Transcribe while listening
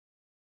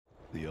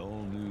The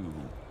all-new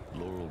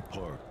Laurel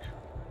Park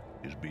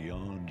is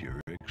beyond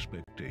your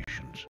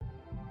expectations.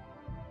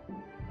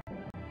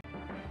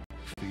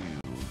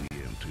 Feel the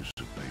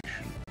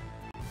anticipation.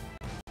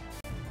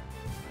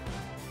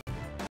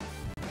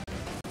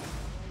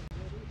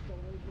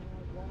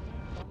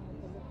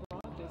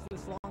 Is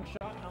this long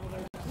shot?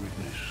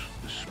 Witness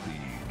the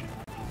speed.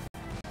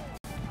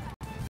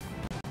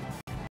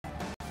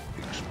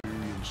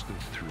 Experience the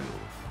thrill.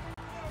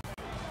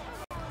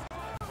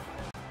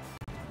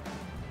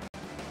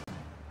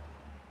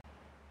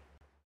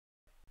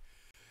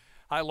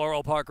 Hi,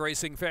 Laurel Park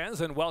racing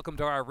fans, and welcome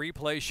to our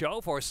replay show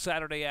for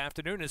Saturday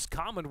afternoon. It's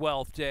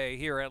Commonwealth Day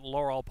here at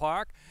Laurel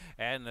Park,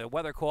 and the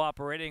weather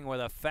cooperating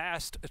with a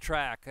fast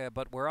track,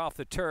 but we're off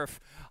the turf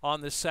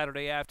on this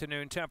Saturday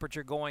afternoon.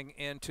 Temperature going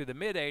into the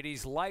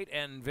mid-80s, light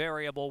and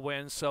variable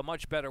winds, so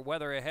much better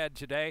weather ahead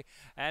today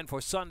and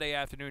for Sunday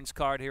afternoon's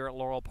card here at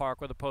Laurel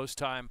Park with a post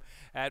time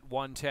at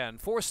 1:10.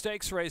 4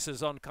 stakes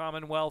races on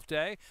Commonwealth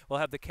Day. We'll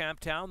have the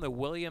Camptown, the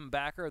William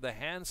Backer, the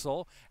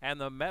Hansel,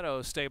 and the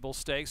Meadow Stable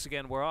Stakes.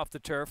 Again, we're off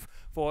the turf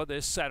for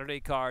this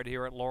Saturday card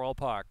here at Laurel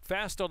Park.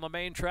 Fast on the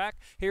main track.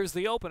 Here's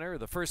the opener,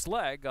 the first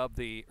leg of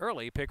the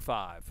early pick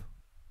 5.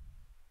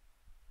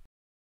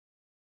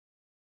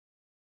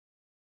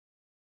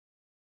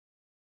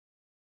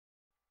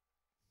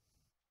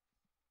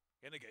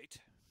 In the gate.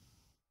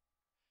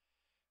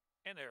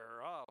 And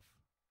they're off.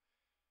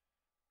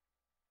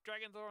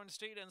 Dragonthorn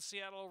Steed and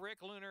Seattle Rick,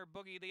 Lunar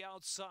Boogie the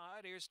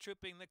outside. Here's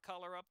Trooping the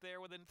Color up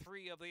there within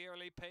 3 of the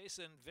early pace,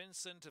 and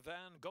Vincent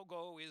Van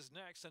Gogh is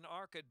next, and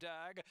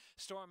Arcadag,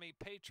 Stormy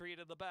Patriot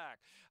at the back.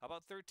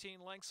 About 13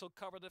 lengths will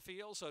cover the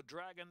field, so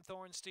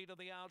Dragonthorn Steed on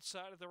the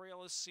outside. At the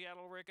rail is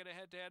Seattle Rick in a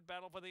head-to-head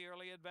battle for the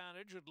early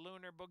advantage, with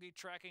Lunar Boogie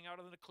tracking out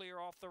of the clear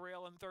off the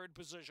rail in 3rd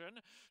position.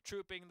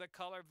 Trooping the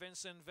Color,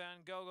 Vincent Van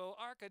Gogh.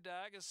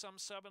 Arcadag is some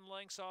 7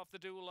 lengths off the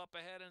duel up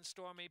ahead, and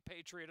Stormy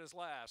Patriot is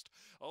last.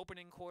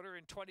 Opening quarter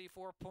in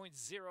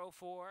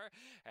 24.04,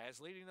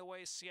 as leading the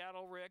way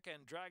Seattle Rick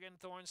and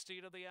Dragonthorn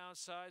Steed of the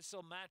outside,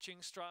 still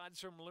matching strides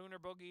from Lunar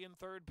Boogie in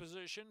 3rd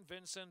position.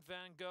 Vincent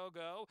Van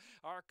Gogh,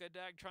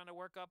 Arcadag trying to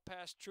work up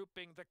past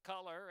Trooping the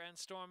Color, and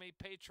Stormy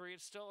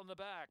Patriot still in the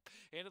back.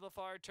 Into the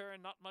far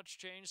turn, not much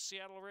change.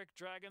 Seattle Rick,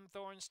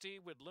 Dragonthorn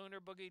Steed with Lunar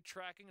Boogie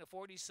tracking a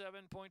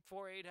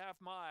 47.48 half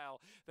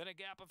mile. Then a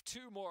gap of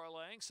 2 more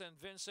lengths, and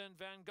Vincent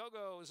Van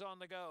Gogh is on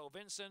the go.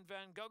 Vincent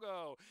Van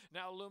Gogh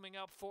now looming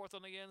up 4th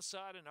on the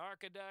inside, and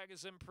Arcadag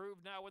has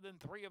improved now within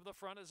 3 of the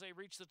front as they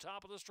reach the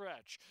top of the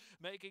stretch.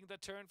 Making the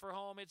turn for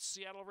home, it's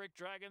Seattle Rick,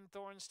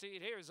 Dragonthorn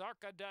Steed. Here's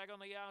Arcadag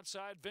on the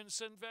outside.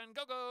 Vincent Van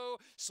Gogh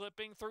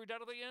slipping through down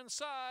to the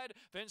inside.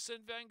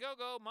 Vincent Van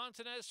Gogh,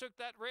 Montanez took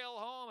that rail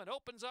home and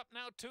opens up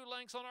now 2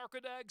 lengths on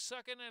Arcadag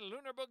second, and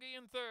Lunar Boogie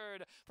in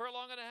 3rd. For a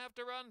long and a half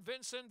to run,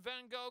 Vincent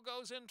Van Gogh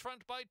goes in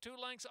front by 2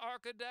 lengths.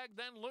 Arcadag,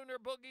 then Lunar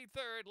Boogie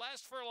 3rd.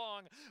 Last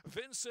furlong,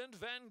 Vincent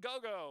Van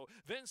Gogh.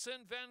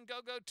 Vincent Van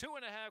Gogh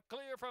 2.5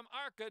 clear from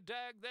Arcadag,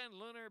 then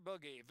Lunar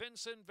Boogie.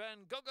 Vincent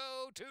Van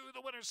Gogh to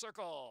the winner's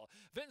circle.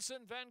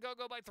 Vincent Van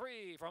Gogh by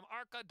 3 from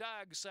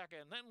Arcadag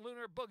second, then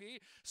Lunar Boogie.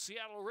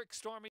 Seattle Rick,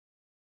 Stormy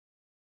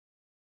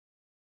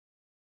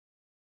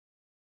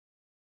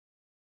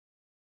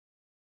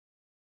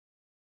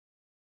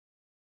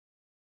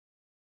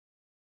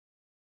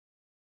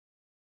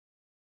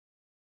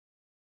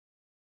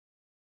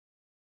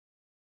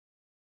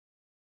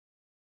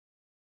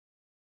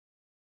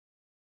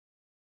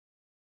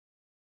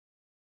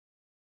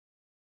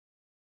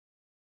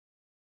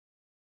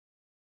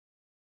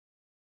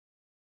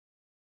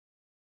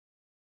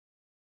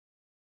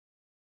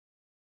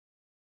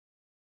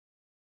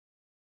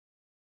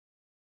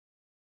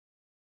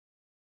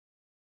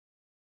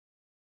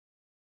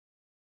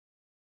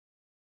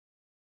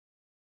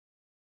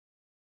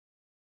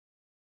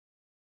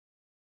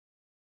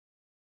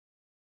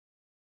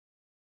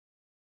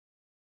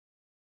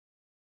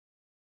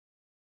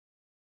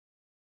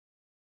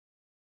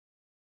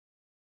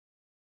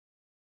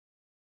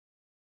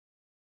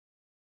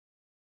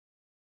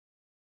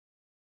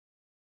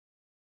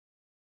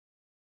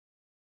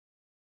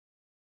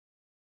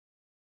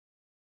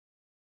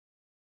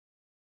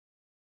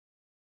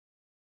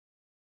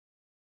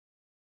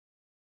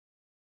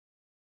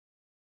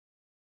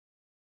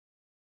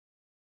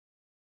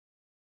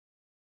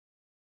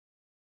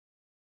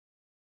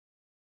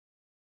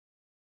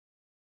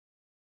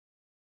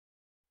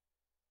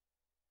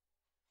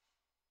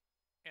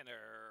and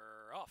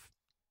they're off.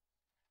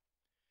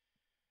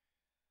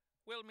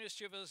 Will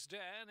Mischievous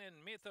Dan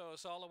and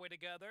Mythos all the way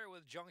together,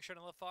 with Junction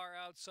on the far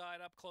outside,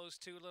 up close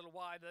to a little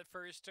wide that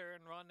first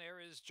turn run.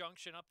 There is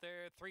Junction up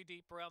there 3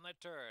 deep around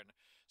that turn.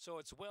 So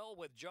it's Will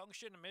with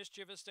Junction and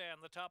Mischievous Dan,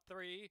 the top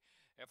 3.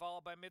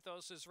 Followed by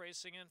Mythos is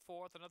racing in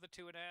 4th, another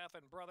 2.5,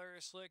 and Brother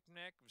Slick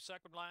Nick,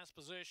 second last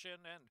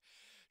position, and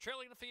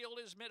trailing the field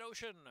is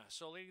Mid-Ocean.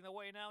 So leading the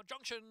way now,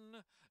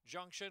 Junction.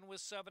 Junction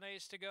with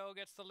 7/8 to go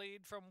gets the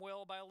lead from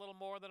Will by a little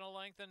more than a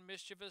length, and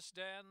Mischievous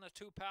Dan, the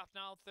 2-path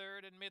now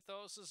 3rd, and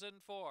Mythos is in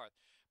 4th.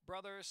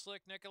 Brother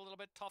Slick Nick a little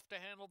bit tough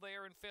to handle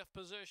there in fifth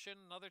position.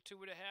 Another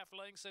 2.5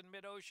 lengths in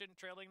mid-ocean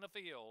trailing the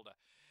field.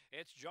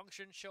 It's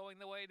Junction showing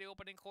the way. The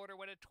opening quarter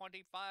went at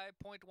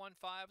 25.15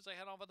 as they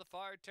head over the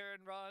far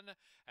turn run.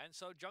 And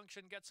so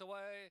Junction gets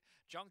away.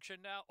 Junction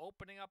now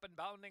opening up and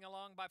bounding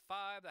along by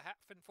 5. The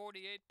half in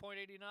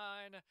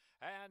 48.89.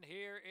 And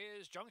here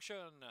is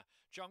Junction.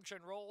 Junction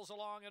rolls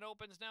along and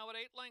opens now at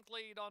 8-length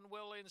lead on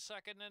Will in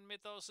second, and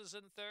Mythos is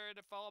in third,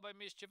 followed by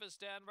Mischievous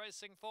Dan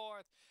racing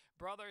fourth.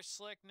 Brother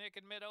Slick Nick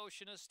in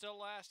mid-ocean is still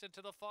last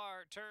into the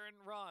far turn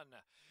run,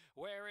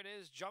 where it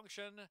is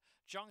Junction.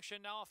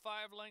 Junction now a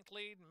 5-length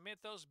lead.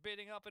 Mythos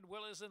beating up, and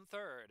Will is in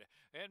third.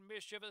 And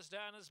Mischievous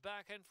Dan is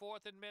back and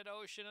forth in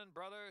mid-ocean, and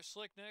Brother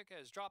Slick Nick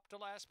has dropped to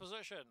last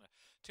position.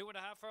 2.5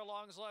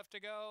 furlongs left to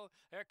go.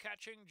 They're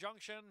catching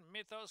Junction.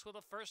 Mythos with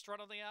a first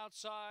run on the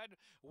outside.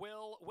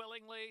 Will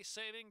willingly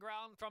saving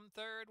ground from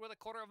third with a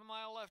quarter of a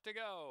mile left to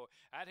go.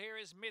 And here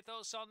is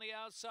Mythos on the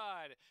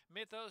outside.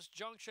 Mythos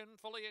Junction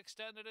fully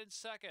extended in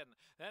second.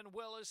 Then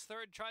Will is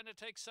third, trying to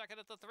take second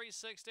at the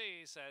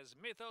 360s as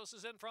Mythos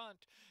is in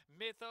front.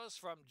 Mythos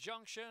from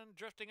Junction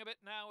drifting a bit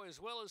now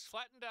as Will is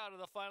flattened out of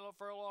the final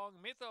furlong.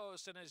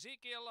 Mythos and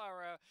Ezekiel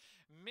Lara.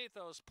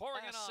 Mythos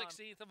pouring it on.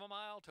 16th of a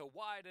mile to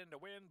widen to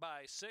win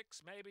by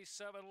 6, maybe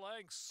 7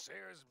 lengths.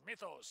 Here's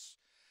Mythos.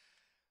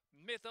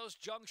 Mythos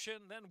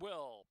Junction, then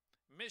Will.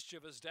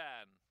 Mischievous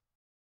Dan.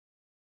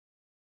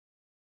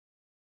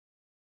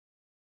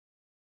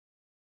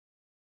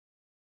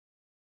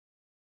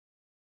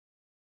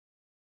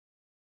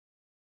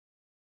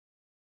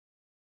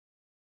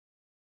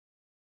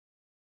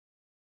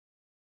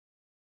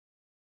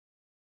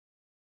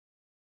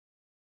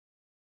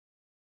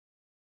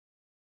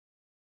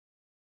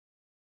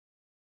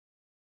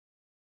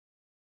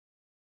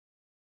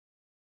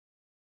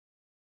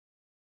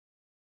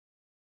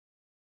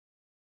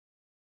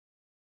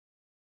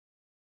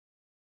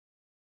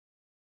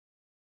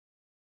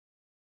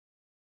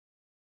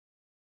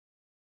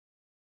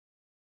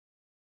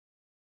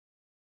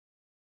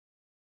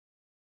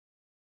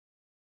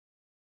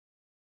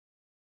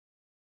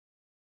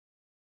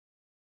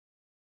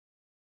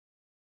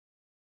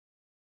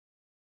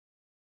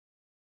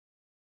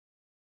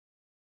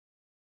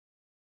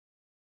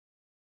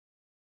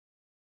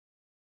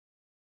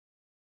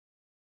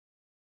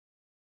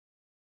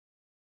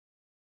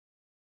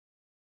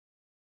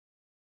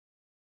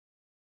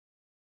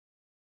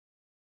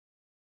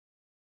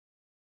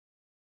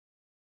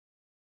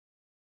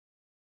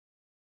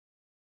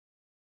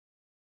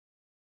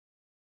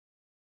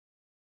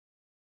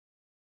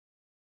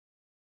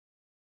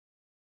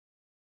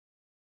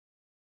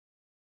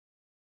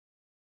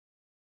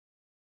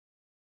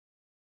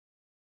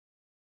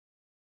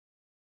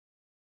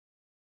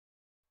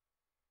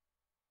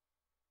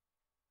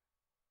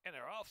 And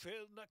they're off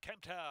in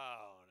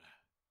Camptown.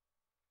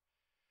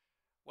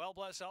 Well,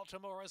 bless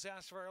Altamora's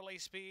asked for early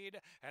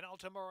speed, and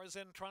Altamora's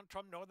in front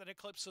from Northern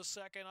Eclipse a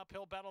second.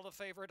 Uphill battle the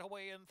favorite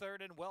away in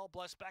third, and Well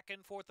Blessed back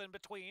and forth in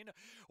between.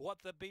 What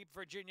the Beep,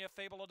 Virginia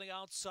Fable on the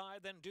outside,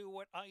 then Do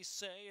What I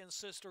Say, and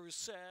Sisters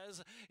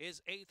Says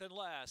is eighth and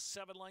last.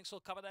 7 lengths will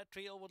cover that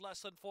field with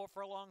less than 4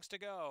 furlongs to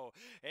go.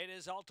 It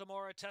is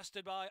Altamora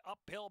tested by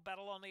uphill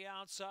battle on the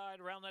outside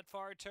around that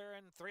far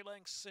turn. 3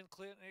 lengths in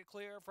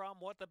clear from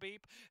What the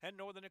Beep, and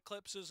Northern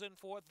Eclipse is in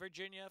fourth.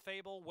 Virginia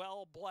Fable,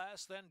 Well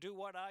Blessed, then Do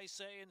What I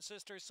Say, and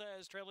Sister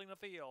Says trailing the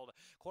field.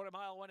 Quarter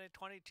mile went at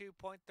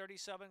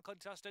 22.37,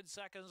 contested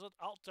seconds with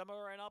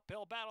Altamora and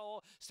uphill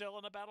battle. Still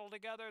in the battle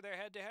together. They're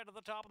head to head at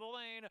the top of the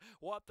lane.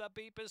 What the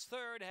Beep is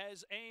third,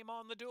 has aim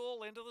on the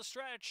duel into the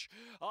stretch.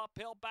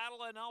 Uphill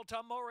battle, and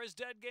Altamora's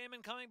dead game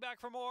and coming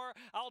back for more.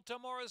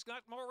 Altamora's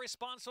got more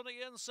response on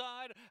the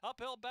inside.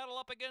 Uphill battle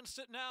up against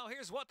it now.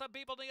 Here's What the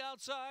Beep on the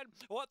outside.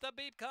 What the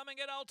Beep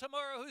coming at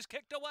Altamora, who's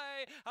kicked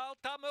away.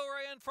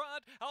 Altamora in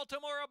front.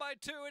 Altamora by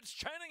 2. It's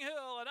Channing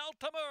Hill and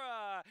Altamora.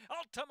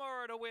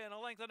 Altamora to win, a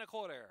length and a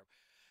quarter.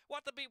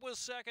 What the Beep was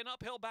second.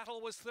 Uphill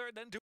battle was third.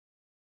 Then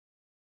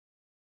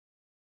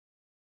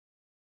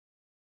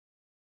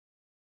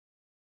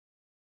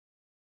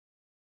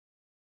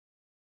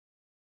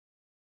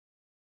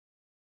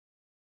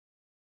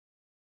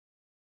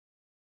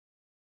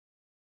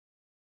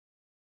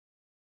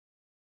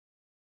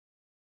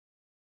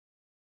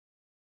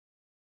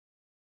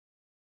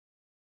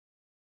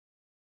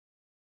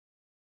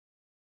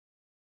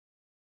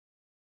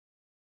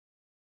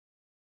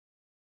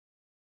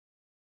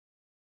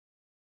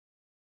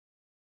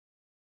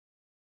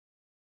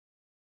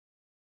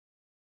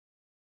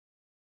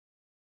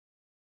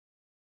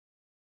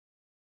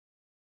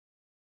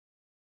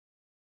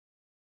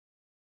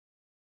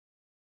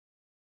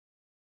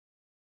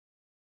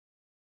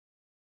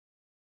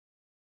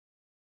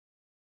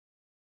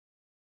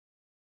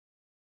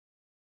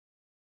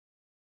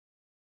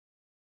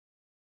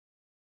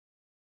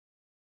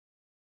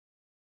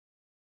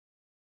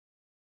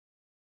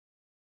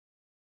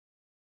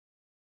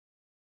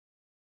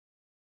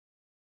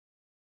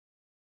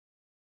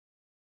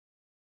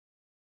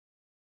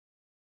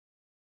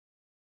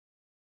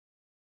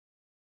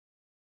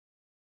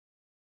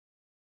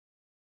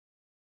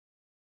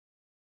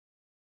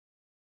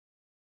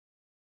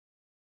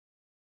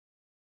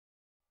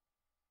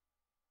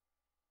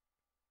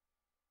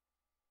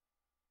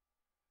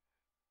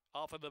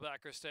Off in the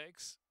backer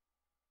stakes.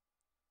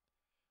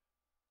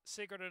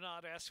 Secret or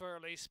Not asks for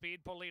early speed.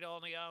 Polito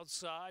on the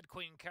outside.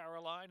 Queen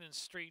Caroline and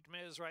Street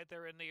Miz right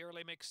there in the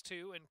early mix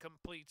too. And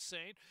Complete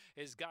Saint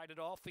is guided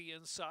off the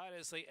inside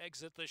as they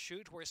exit the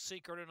chute where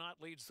Secret or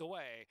Not leads the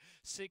way.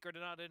 Secret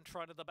or Not in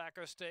front of the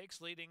backer stakes.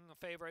 Leading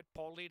favorite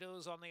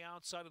Polito's on the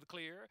outside of the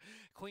clear.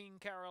 Queen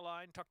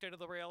Caroline tucked into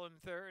the rail in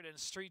third. And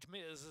Street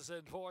Miz is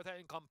in fourth.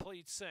 And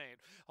Complete Saint.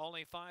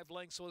 Only 5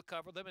 lengths will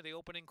cover them in the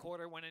opening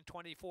quarter when in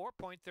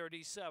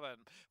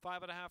 24.37.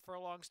 5.5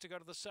 furlongs to go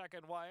to the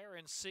second wire.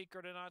 And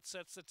Secret or Not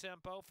sets the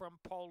tempo from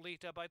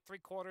Paulita by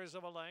 3/4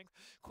 of a length.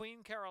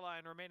 Queen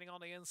Caroline remaining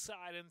on the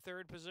inside in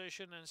third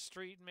position, and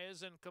Street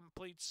Miz and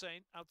Complete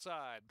Saint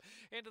outside.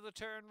 Into the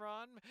turn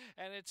run,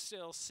 and it's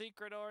still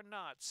Secret or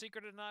Not.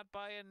 Secret or Not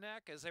by a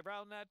neck as they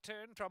round that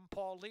turn from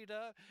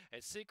Paulita.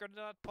 It's Secret or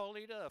Not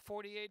Paulita,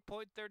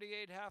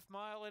 48.38 half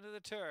mile into the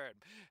turn.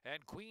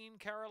 And Queen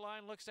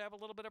Caroline looks to have a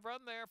little bit of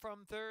run there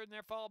from third, and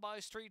they're followed by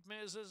Street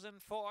Miz is in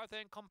fourth,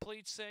 and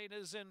Complete Saint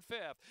is in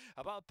fifth.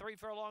 About 3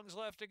 furlongs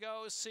left to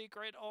go.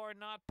 Secret or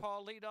Not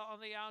Paulita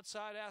on the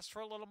outside asks for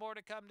a little more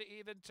to come to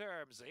even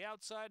terms. The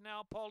outside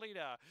now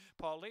Paulita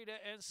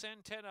and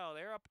Centeno.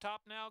 They're up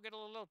top now. Get a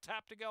little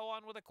tap to go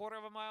on with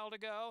 1/4 mile to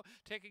go.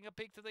 Taking a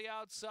peek to the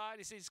outside.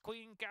 He sees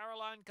Queen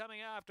Caroline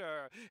coming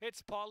after.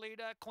 It's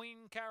Paulita,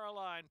 Queen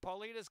Caroline.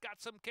 Paulita's got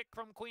some kick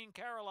from Queen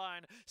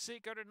Caroline.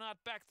 Secret or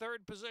Not back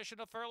third position.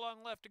 A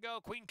furlong left to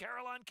go. Queen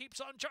Caroline keeps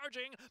on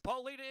charging.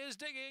 Paulita is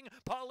digging.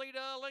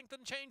 Paulita length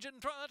and change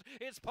in front.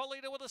 It's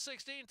Paulita with a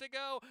 16 to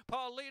go.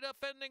 Paulita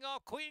fending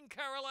off Queen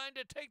Caroline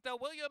to take the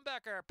William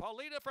Becker.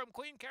 Paulita from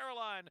Queen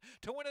Caroline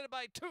to win it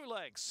by 2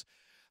 lengths.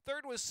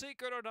 Third was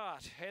Secret or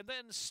Not, and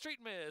then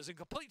Street Miz and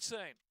Complete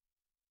Saint.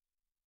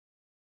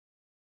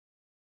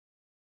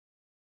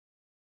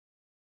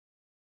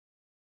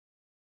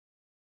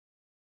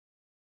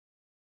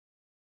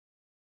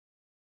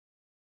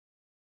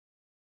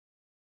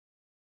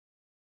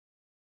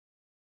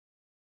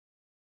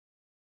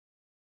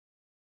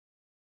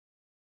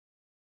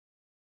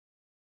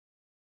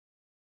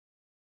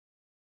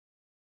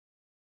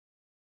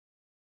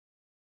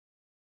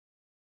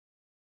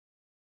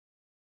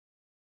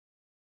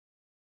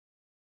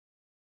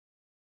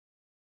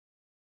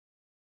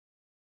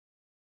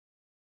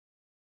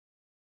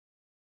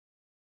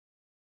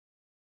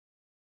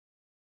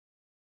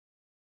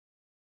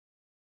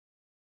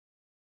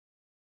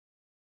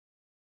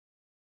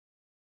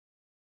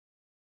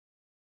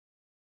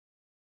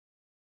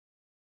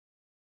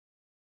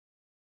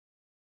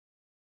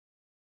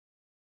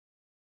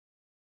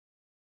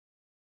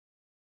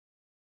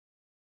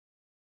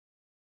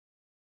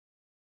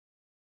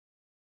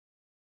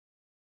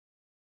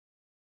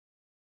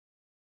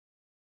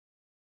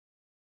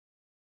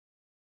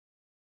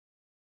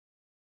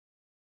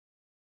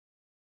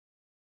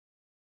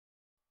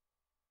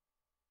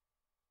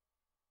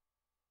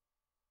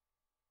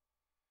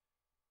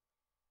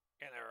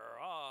 And they're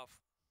off.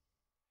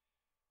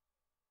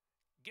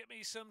 Give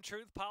Me Some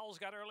Truth. Powell's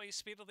got early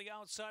speed to the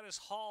outside as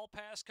Hall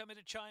Pass coming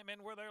to chime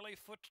in with early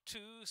foot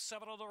 2.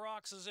 7 on the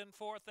Rocks is in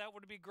fourth. That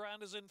would be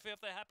Grand is in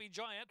fifth. The Happy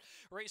Giant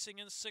racing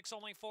in 6,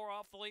 only 4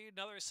 off the lead.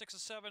 Another 6 or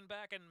 7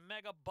 back, and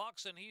Mega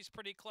Bucks, and he's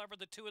pretty clever.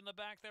 The 2 in the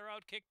back, they're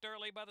out kicked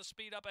early by the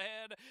speed up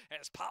ahead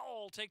as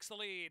Powell takes the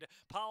lead.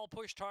 Powell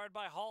pushed hard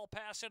by Hall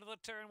Pass into the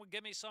turn with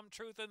Give Me Some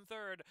Truth in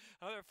third.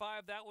 Another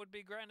 5, that would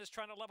be Grand is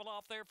trying to level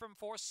off there from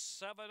 4.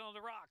 7 on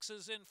the Rocks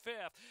is in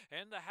fifth.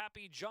 And the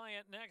Happy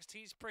Giant next.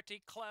 He's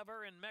pretty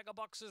clever, and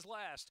Megabucks is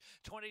last.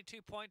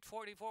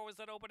 22.44 was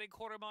that opening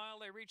 1/4 mile.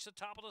 They reached the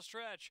top of the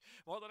stretch.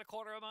 More than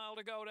 1/4 mile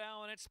to go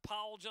down, and it's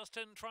Powell just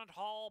in front.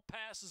 Hall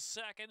passes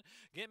second.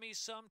 Give Me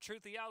Some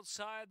Truth. The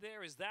outside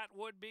there is That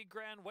Would Be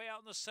Grand way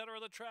out in the center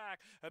of the track.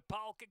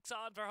 Powell kicks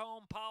on for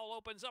home. Powell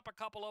opens up a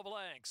couple of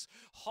lengths.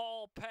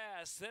 Hall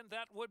pass. Then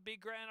That Would Be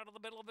Grand out of the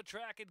middle of the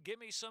track, and Give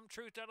Me Some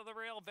Truth out of the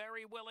rail.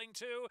 Very willing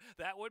to.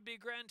 That Would Be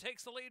Grand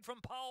takes the lead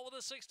from Powell with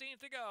a 16th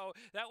to go.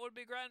 That Would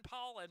Be Grand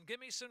Powell and Give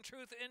Me Some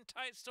Truth in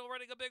tight, still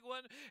running a big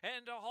one.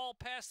 And a Hall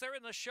pass there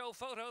in the show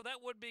photo.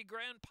 That Would Be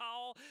Grand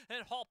Powell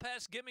and Hall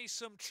pass Give Me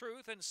Some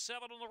Truth, and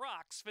 7 on the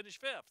Rocks finish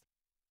 5th.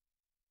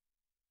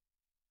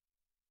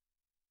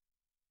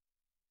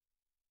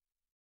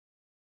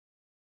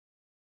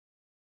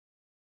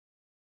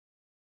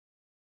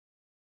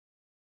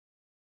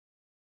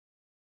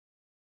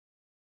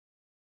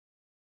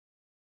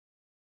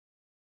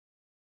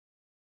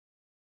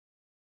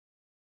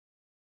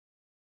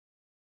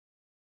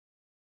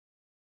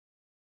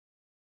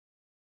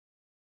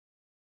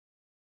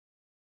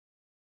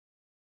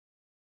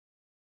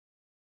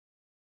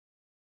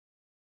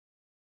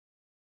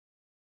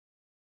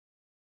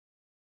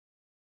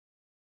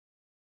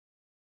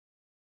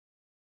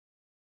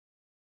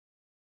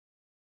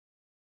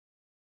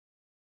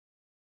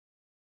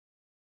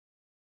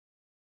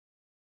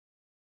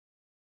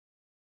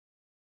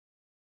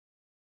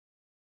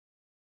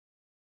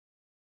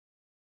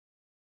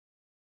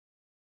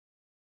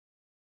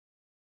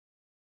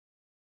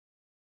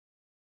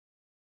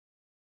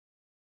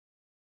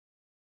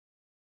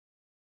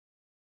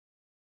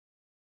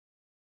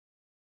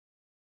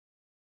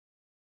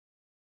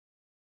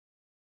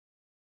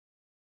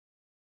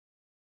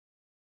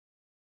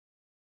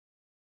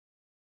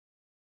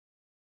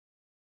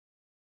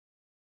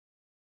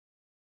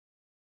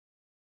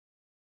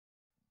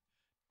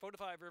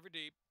 4-5 River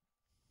Deep.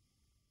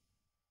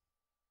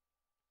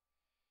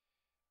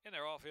 And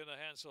they're off in the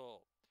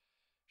Hansel.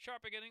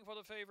 Sharp beginning for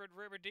the favorite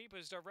River Deep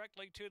is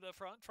directly to the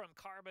front from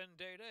Carbon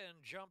Data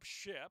and Jump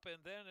Ship.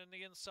 And then in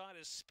the inside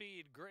is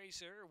Speed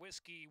Gracer,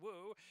 Whiskey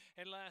Woo,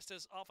 and last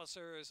is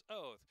Officer's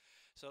Oath.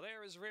 So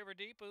there is River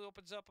Deep, who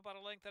opens up about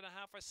a length and a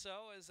half or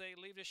so as they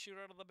leave to shoot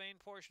out of the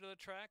main portion of the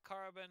track.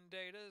 Carbon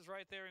Data is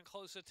right there in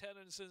close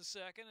attendance in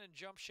second, and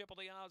Jump Ship on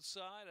the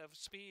outside of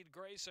Speed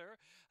Gracer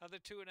of the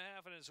 2.5,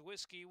 and it's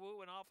Whiskey Woo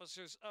and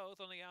Officer's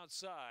Oath on the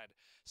outside.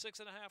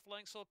 6.5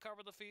 lengths will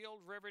cover the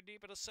field. River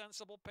Deep at a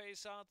sensible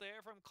pace out there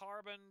from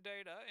Carbon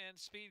Data, and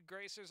Speed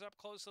Gracer's up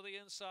close to the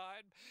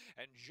inside,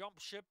 and Jump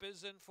Ship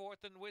is in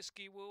fourth, and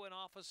Whiskey Woo and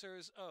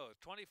Officer's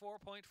Oath.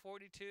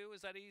 24.42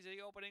 is that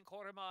easy opening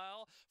quarter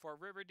mile for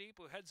River Deep,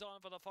 who heads on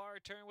for the far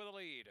turn with a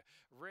lead.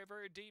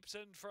 River Deep's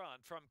in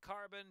front from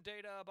Carbon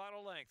Data about a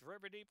length.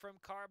 River Deep from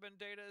Carbon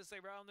Data as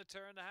they round the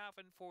turn, the half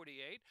in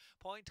 48.27.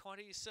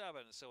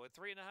 So with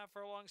 3.5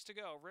 furlongs to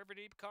go, River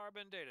Deep,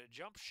 Carbon Data.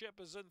 Jump Ship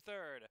is in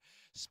third.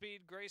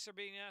 Speed Gracer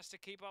being asked to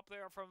keep up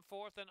there from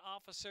fourth, and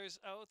Officer's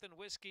Oath and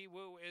Whiskey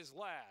Woo is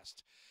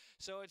last.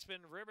 So it's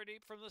been River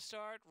Deep from the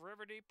start.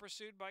 River Deep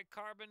pursued by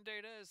Carbon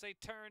Data as they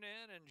turn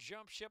in, and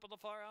Jump Ship on the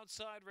far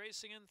outside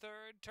racing in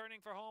third.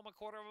 Turning for home, a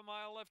quarter of a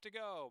mile left to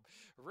go.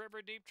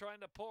 River Deep trying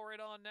to pour it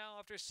on now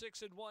after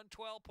 6 and 1.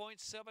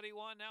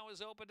 12.71 now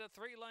is open to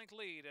 3-length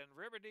lead, and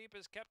River Deep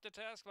is kept to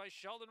task by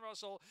Sheldon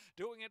Russell,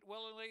 doing it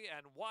willingly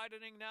and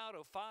widening now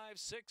to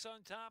 5-6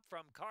 on top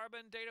from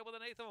Carbon Data with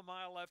an eighth of a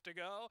mile left to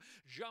go.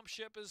 Jump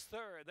Ship is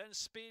third, then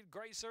Speed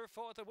Gracer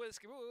fourth of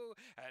Whiskey Woo,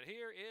 and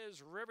here is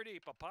River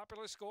Deep, a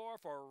popular score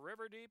for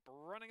River Deep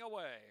running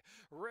away.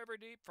 River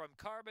Deep from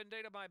Carbon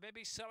Data by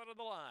maybe 7 of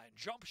the line.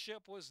 Jump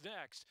Ship was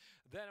next,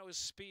 then it was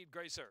Speed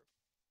Gracer.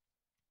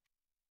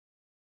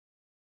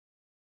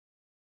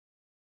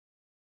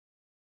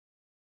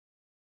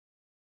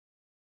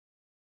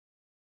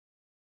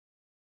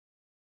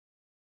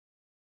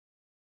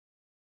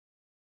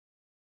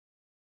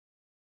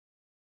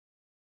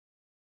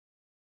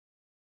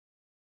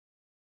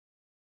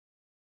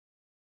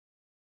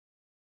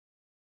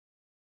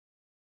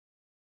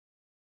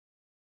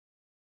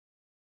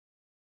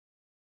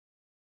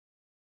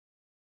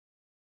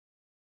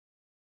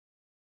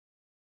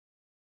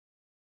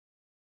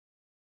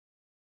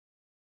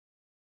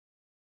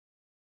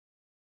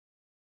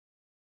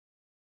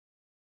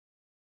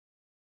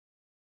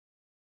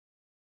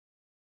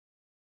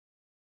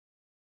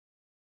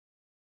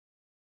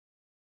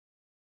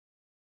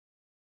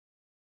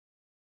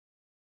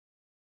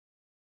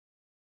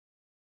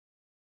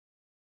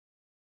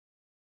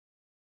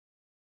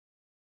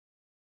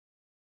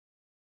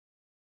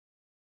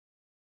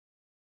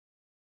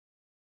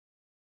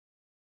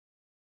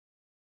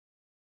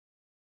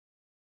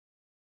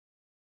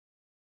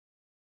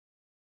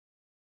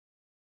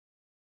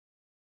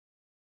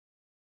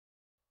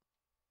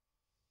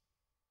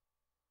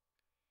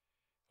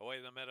 Away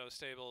the Meadow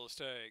Stable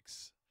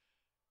Stakes.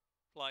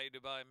 Fly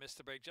Dubai missed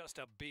the break just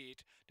a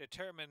beat.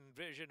 Determined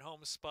Vision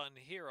Homespun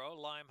Hero.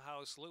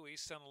 Limehouse Louis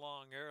sent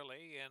along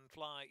early, and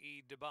Fly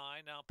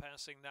Dubai now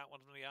passing that one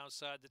from the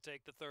outside to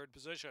take the third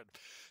position.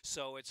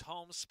 So it's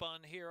Homespun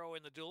Hero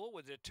in the duel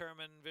with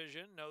Determined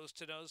Vision nose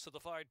to nose to the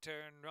far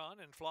turn run,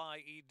 and Fly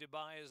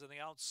Dubai is on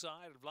the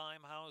outside of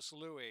Limehouse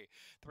Louis.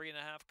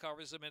 3.5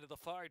 covers him into the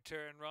far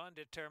turn run.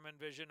 Determined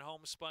Vision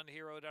Homespun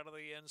Hero down to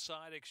the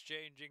inside,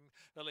 exchanging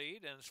the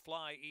lead, and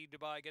Fly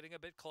Dubai getting a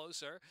bit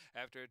closer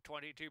after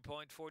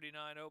 22.49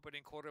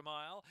 opening quarter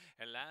mile,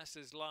 and last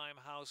is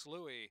Limehouse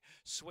Louis.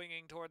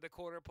 Swinging toward the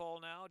quarter pole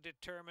now,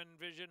 Determined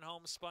Vision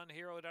Homespun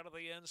Hero down to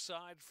the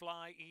inside.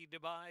 Fly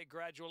Dubai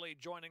gradually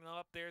joining them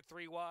up there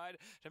 3 wide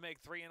to make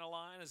 3 in a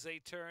line as they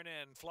turn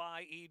in.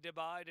 Fly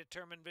Dubai,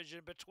 Determined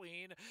Vision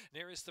between.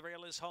 Nearest the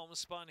rail is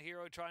Homespun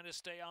Hero trying to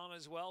stay on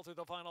as well through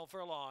the final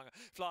furlong.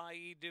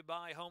 Fly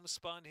Dubai,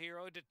 Homespun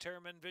Hero,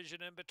 Determined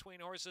Vision in between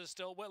horses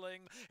still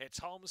willing. It's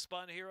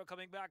Homespun Hero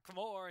coming back for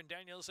more, and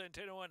Daniel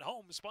Santino and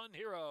Homespun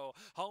Hero.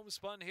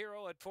 Homespun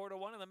Hero at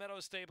 4-1 in the Meadow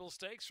Stable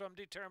Stakes from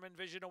Determined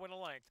Vision to win a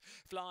length.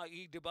 Fly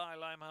Dubai,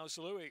 Limehouse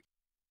Louis.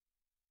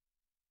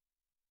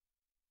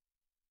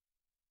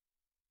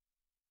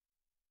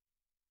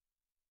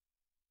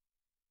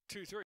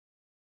 2-3.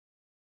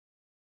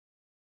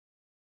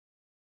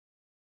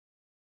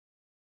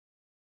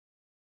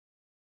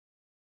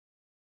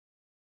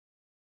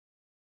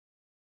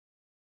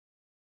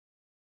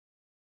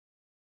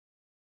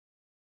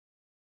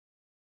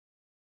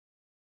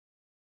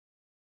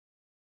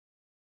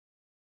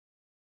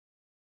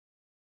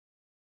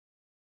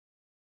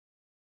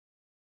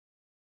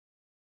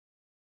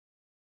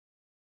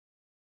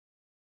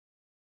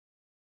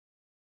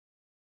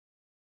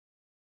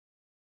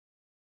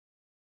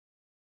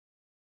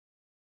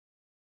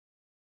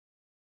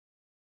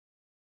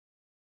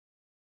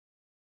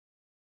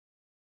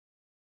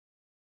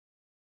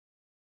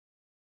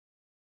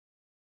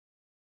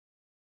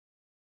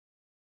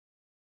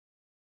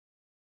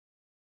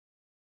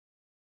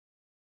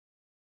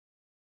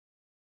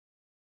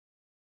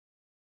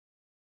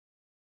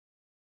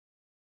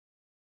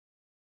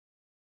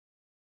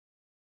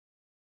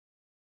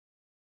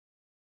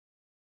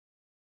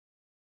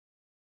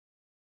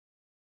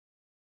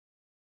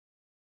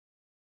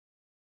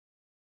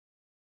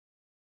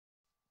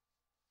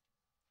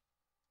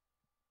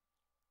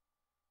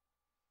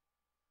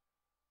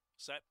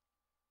 Set.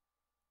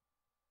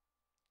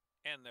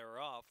 And they're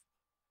off.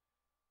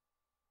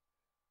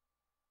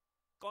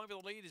 Going for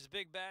the lead is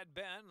Big Bad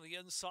Ben. The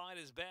inside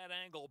is Bad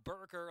Angle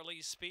Burke,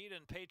 early speed,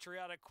 and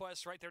Patriotic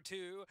Quest right there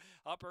too.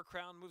 Upper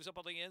Crown moves up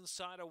on the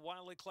inside. A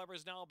Wildly Clever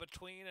is now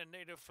between, and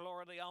Native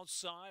Flora the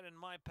outside. And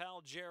My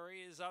Pal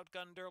Jerry is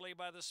outgunned early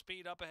by the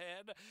speed up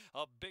ahead.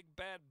 A Big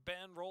Bad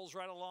Ben rolls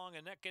right along,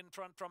 a neck in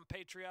front from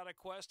Patriotic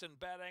Quest, and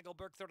Bad Angle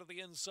Burke third to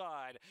the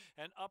inside.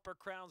 And Upper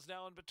Crown's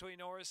now in between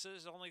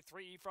horses. Only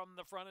three from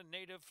the front, and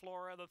Native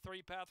Flora, the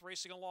three-path,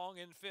 racing along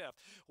in fifth.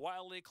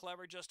 Wildly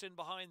Clever just in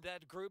behind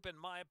that group, and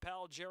My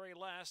Pal Jerry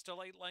last,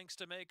 to 8 lengths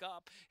to make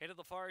up. Into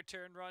the far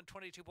turn run,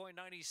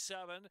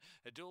 22.97.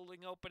 A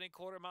dueling opening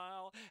quarter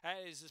mile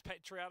as his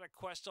Patriotic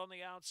Quest on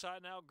the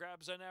outside now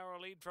grabs a narrow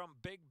lead from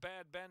Big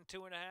Bad Ben,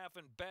 2.5,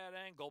 and Bad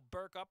Angle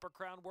Burke. Upper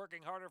Crown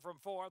working harder from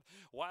fourth.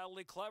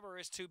 Wildly Clever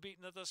is two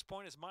beaten at this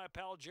point as My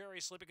Pal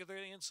Jerry slipping through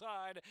the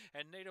inside,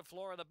 and Native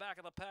Flora the back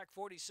of the pack.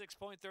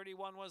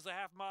 46.31 was the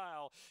half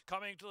mile.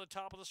 Coming to the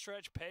top of the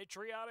stretch,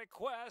 Patriotic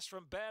Quest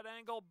from Bad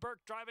Angle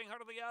Burke driving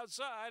hard to the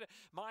outside.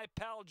 My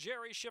Pal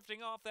Jerry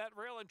shifting off that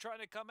rail and trying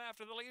to come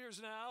after the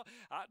leaders now.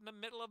 Out in the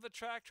middle of the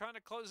track, trying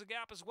to close the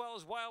gap as well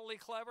as Wildly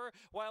Clever.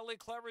 Wildly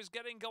Clever is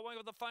getting going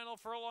with the final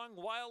furlong.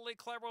 Wildly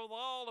Clever with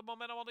all the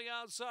momentum on the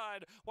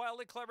outside.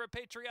 Wildly Clever,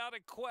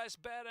 Patriotic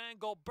Quest, Bad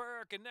Angle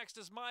Burke, and next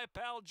is My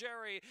Pal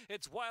Jerry.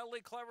 It's Wildly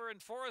Clever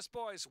and Forest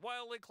Boys.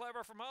 Wildly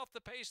Clever from off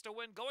the pace to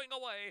win, going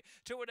away.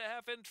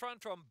 2.5 in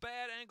front from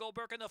Bad Angle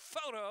Burke in the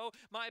photo.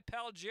 My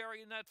Pal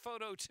Jerry in that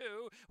photo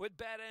too, with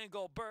Bad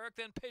Angle Burke,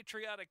 then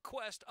Patriotic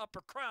Quest, Upper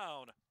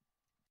Crown.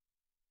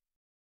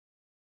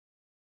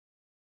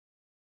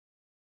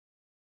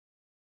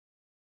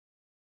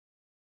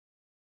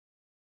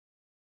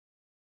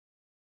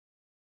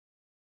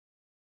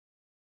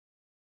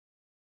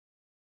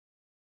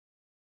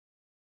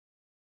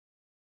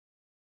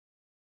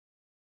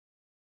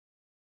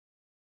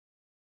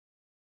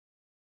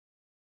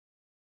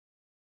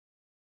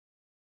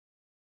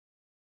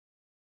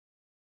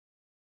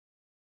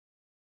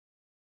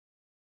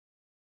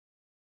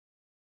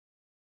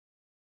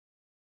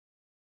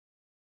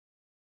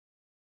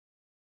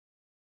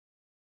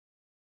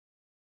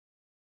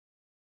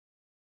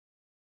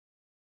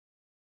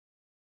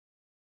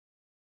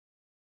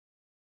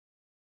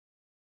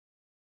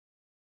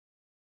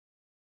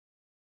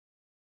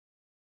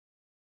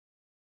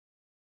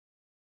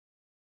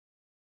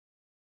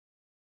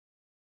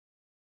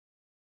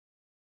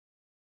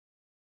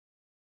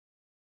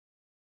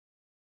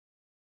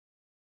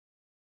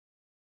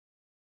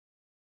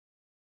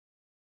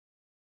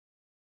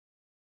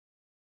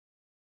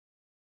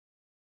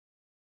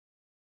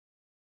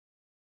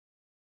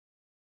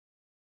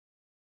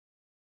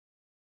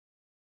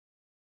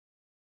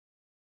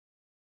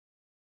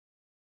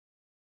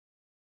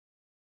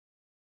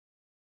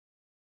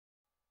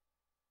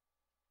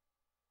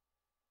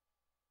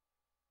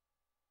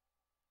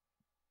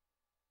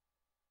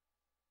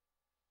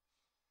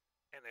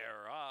 And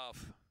they're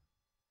off.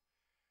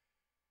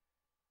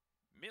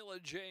 Mila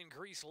Jane,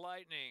 Grease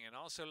Lightning, and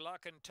also La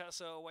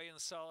Contessa away in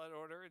solid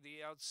order.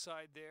 The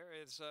outside there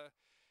is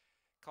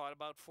caught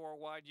about 4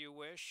 wide. You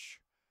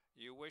Wish.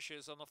 You Wish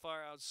is on the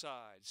far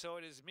outside. So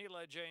it is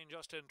Mila Jane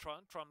just in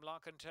front from La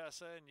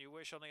Contessa, and You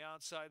Wish on the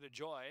outside to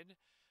join.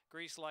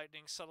 Grease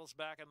Lightning settles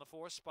back in the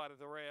 4th spot of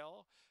the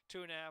rail.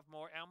 2.5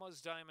 more. Emma's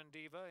Diamond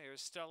Diva.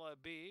 Here's Stella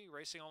B,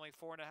 racing only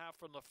 4.5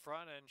 from the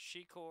front, and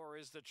Shikor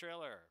is the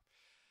trailer.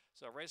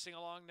 So racing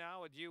along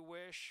now with You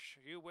Wish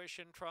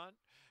in front.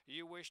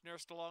 You Wish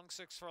nursed along,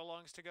 6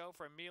 furlongs to go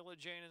from Mila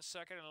Jane in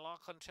second, and La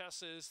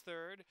Contessa is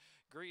third.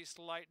 Grease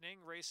Lightning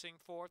racing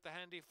fourth, the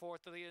handy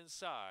fourth to the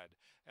inside.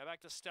 Now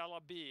back to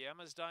Stella B,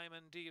 Emma's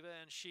Diamond Diva,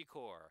 and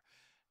Shikor.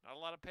 Not a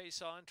lot of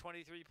pace on,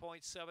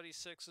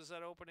 23.76 is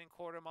that opening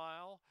quarter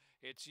mile.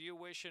 It's You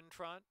Wish in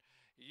front.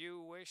 You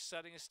Wish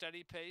setting a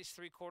steady pace,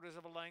 3/4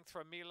 of a length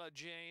from Mila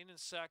Jane in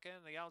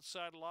second. The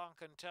outside La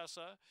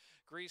Contessa.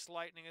 Grease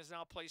Lightning is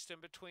now placed in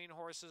between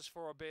horses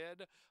for a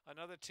bid.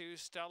 Another 2,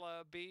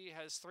 Stella B,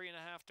 has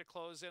 3.5 to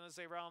close in as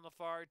they round the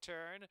far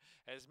turn.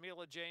 As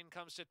Mila Jane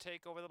comes to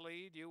take over the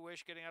lead, You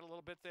Wish getting out a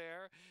little bit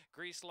there.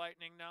 Grease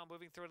Lightning now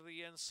moving through to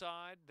the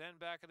inside. Then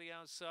back to the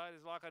outside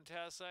is La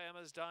Contessa,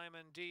 Emma's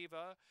Diamond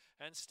Diva,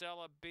 and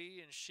Stella B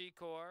and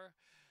Shikor.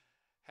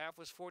 Half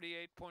was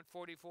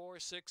 48.44,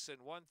 6 and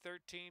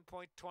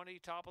 113.20,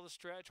 top of the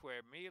stretch,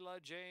 where Mila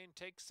Jane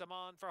takes them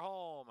on for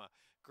home.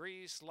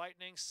 Grease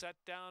Lightning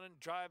set down and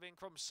driving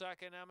from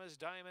second. Emma's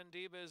Diamond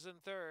Diva is in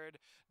third.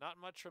 Not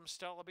much from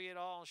Stella B at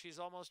all. She's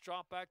almost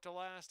dropped back to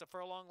last. A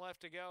furlong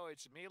left to go.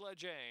 It's Mila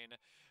Jane.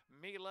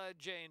 Mila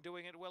Jane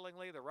doing it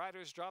willingly. The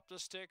riders dropped the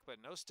stick,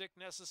 but no stick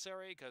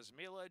necessary because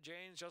Mila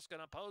Jane's just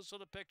going to pose for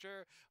the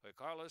picture with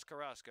Carlos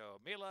Carrasco.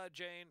 Mila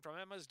Jane from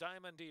Emma's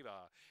Diamond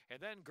Diva. And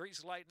then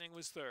Grease Lightning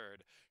was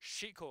third.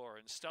 Shikor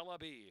and Stella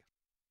B.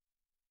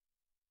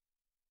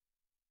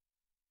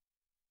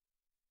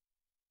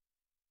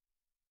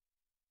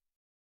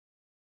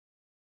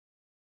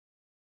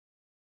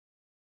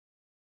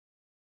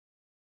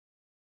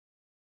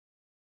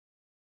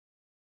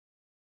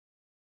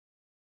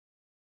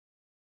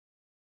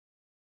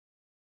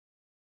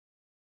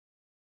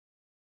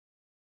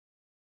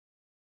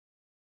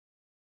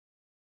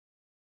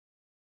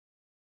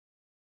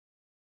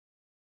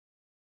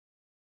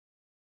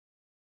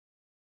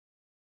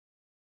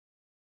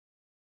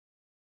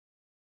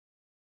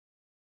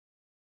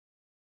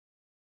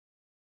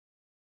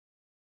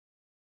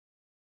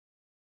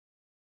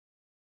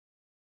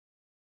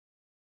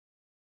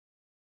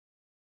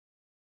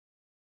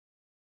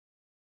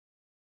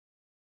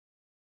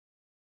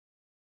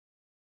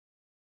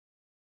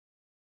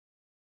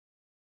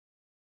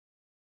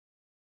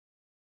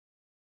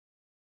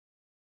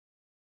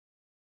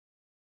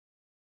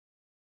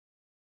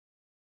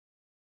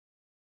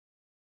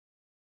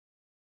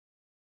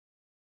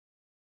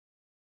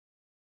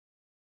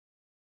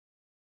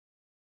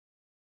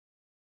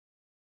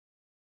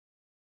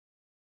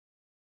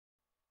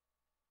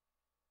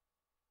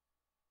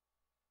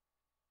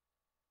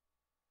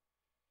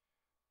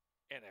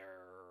 And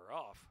they're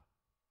off.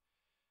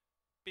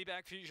 Be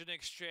Back Fusion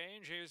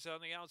Exchange. Here's on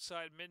the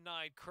outside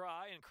Midnight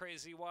Cry, and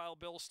Crazy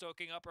Wild Bill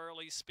stoking up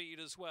early speed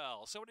as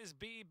well. So it is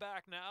Be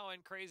Back now,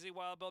 and Crazy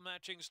Wild Bill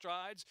matching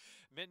strides.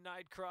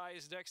 Midnight Cry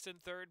is next in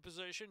third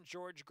position.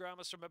 George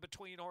Gramus from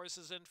between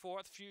horses in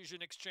fourth.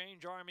 Fusion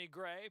Exchange, Army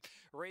Gray,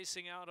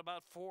 racing out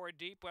about 4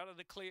 deep out of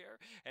the clear.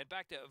 And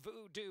back to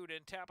Voodoo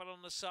and Tap It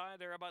on the side.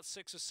 They're about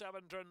 6 or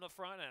 7 in the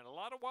front, and a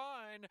lot of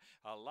wine.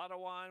 A lot of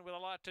wine with a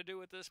lot to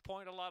do at this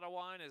point. A lot of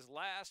wine is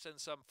last, and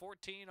some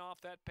 14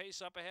 off that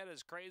pace up ahead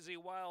is Crazy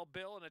Wild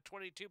Bill in a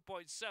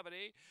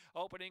 22.70.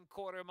 Opening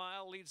quarter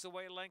mile leads the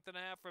way length and a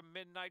half from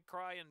Midnight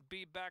Cry and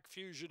Be Back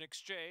Fusion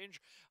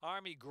Exchange.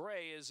 Army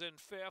Gray is in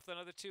fifth,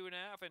 another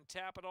 2.5, and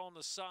Tap It on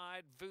the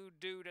side.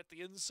 Voodoo at the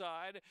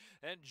inside,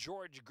 and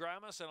George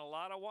Gramus and a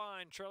lot of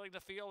wine trailing the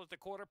field at the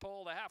quarter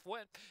pole. The half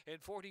went in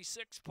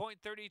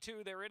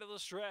 46.32. They're into the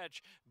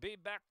stretch. Be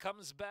Back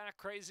comes back.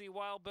 Crazy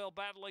Wild Bill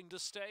battling to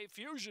stay.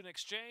 Fusion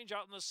Exchange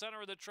out in the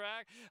center of the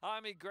track.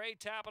 Army Gray,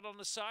 Tap It on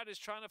the side, is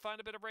trying to find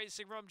a bit of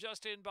racing room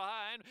just in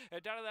behind.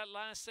 And down to that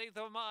last eighth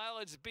of a mile,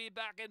 it's Be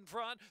Back in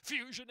front.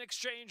 Fusion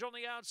Exchange on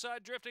the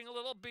outside, drifting a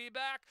little. Be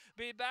Back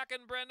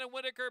and Brendan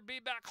Whitaker. Be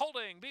Back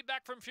holding. Be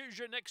Back from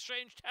Fusion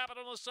Exchange. Tap It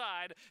on the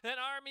side. Then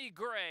Army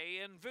Gray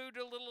and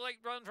Voodoo, a little late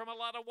run from a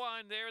lot of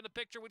wine there in the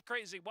picture with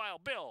Crazy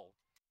Wild Bill.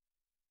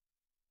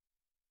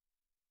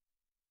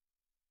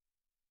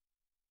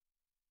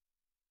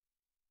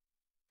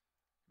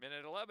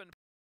 Minute 11.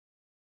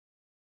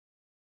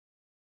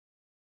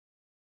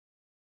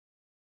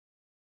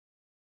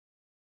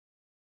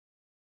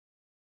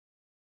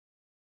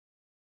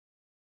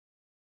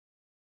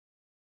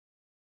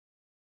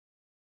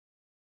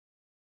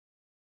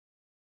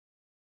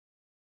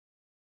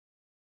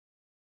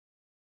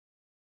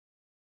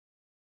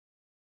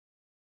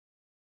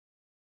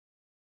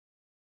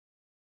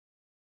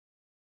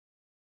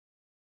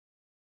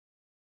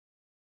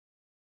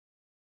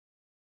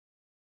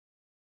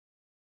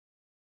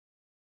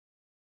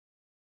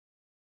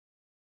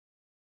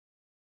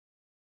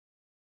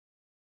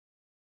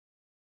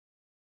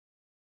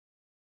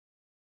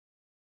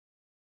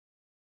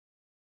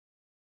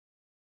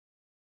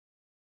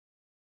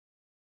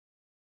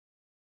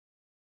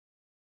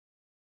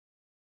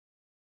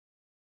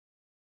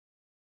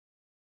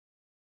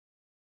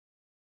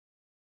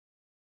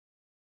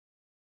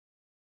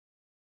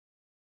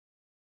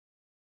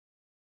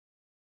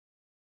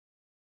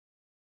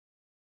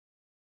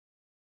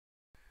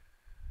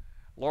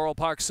 Laurel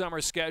Park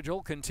summer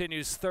schedule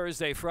continues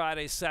Thursday,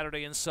 Friday,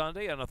 Saturday, and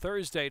Sunday on a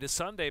Thursday to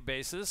Sunday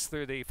basis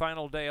through the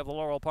final day of the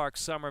Laurel Park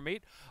summer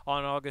meet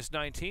on August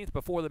 19th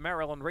before the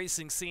Maryland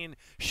racing scene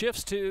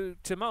shifts to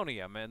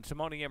Timonium, and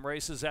Timonium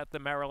races at the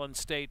Maryland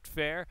State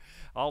Fair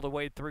all the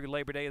way through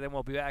Labor Day. Then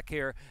we'll be back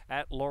here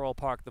at Laurel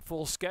Park. The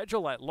full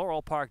schedule at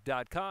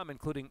laurelpark.com,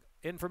 including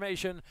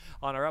information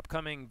on our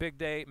upcoming big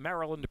day,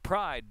 Maryland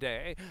Pride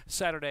Day,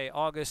 Saturday,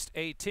 August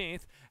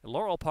 18th,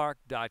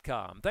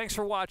 laurelpark.com. Thanks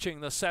for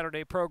watching the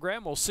Saturday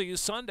program. We'll see you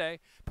Sunday,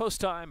 post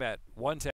time at 1:10.